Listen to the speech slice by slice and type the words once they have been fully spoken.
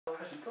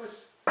Als je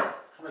koos.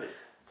 Ga maar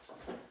liggen.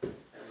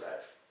 En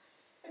blijf.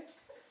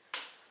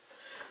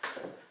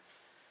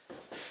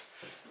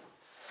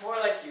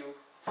 More like you.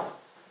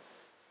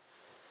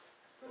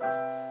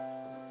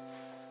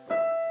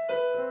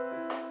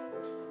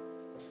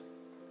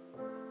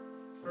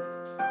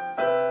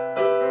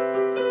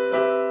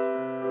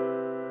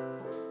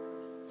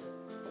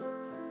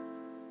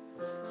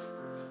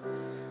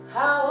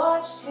 I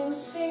watched him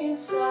sing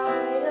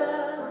inside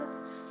a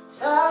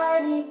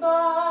tiny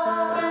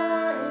bar.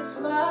 His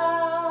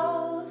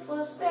mouth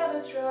was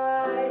never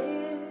dry,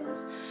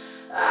 his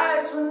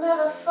eyes were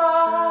never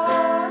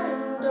far,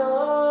 and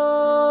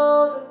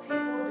all the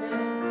people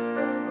danced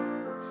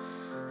and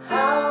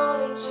how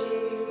they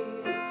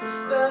cheered.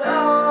 But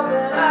all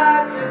that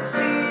I could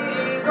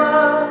see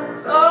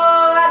was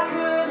all I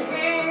could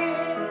hear,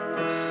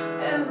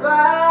 and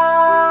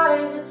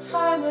by the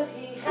time that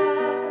he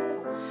had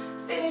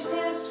finished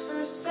his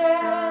first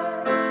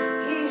set,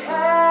 he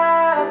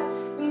had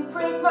me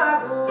break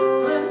my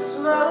rule and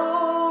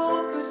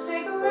smoke a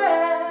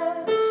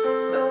cigarette.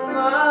 So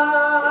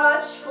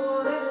much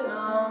for living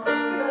on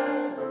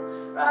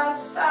the right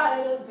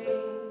side of me.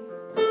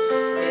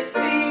 It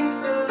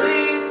seems to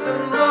lead to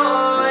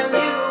more when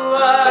you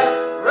are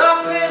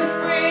rough and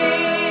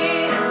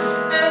free.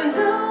 And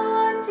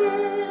oh, I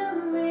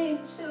didn't mean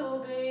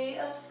to be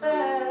a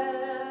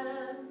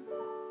fan,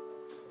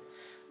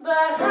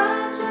 but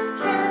I just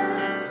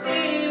can't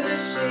seem to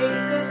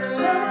shake this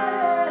man.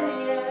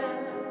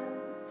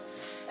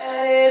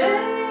 And it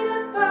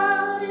ain't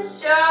about his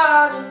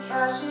Johnny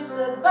Cash, it's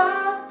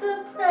about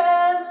the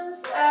presence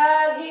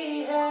that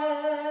he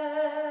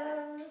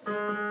has.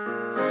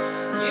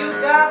 You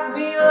got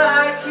me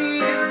like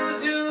you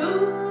do.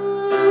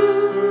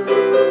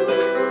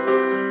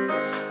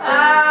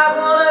 I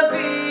wanna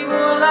be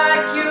more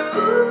like you.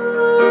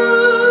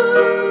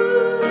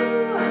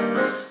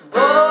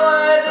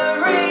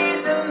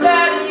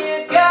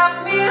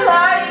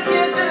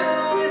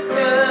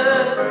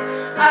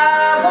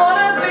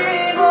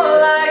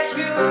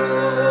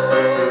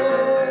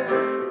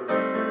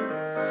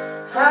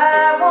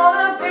 I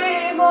wanna be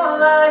more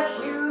like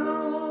you.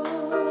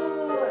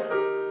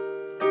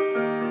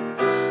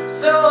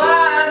 So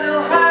I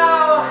know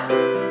how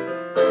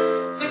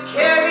to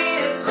carry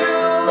a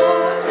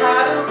tune,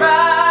 how to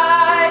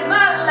write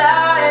my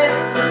life,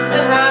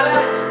 and how to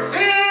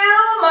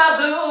feel my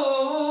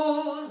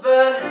blues.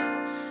 But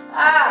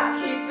I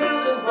keep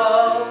building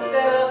walls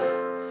instead of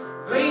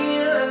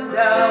bringing them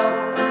down.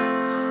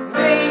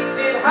 Makes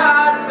it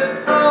hard to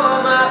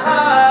pour my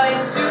heart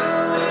into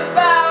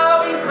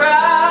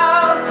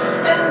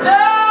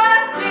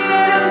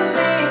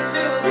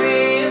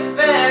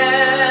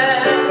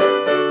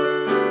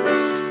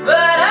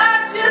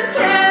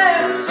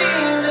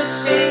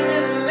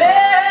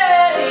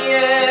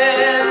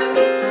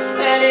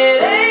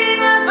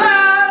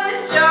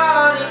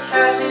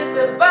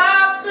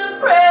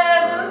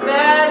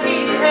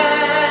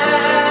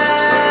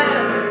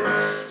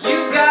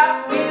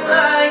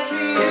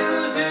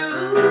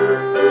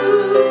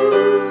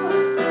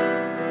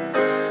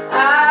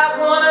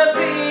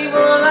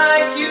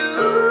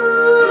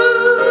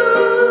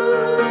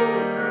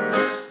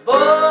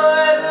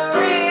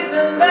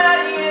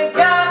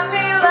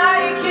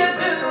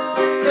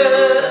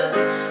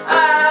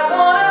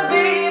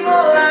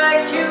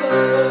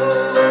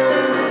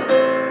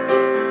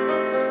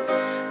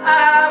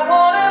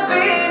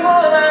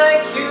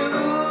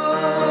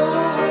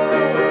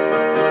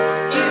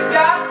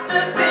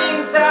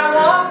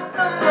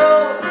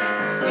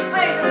he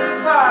plays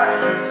his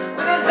guitar.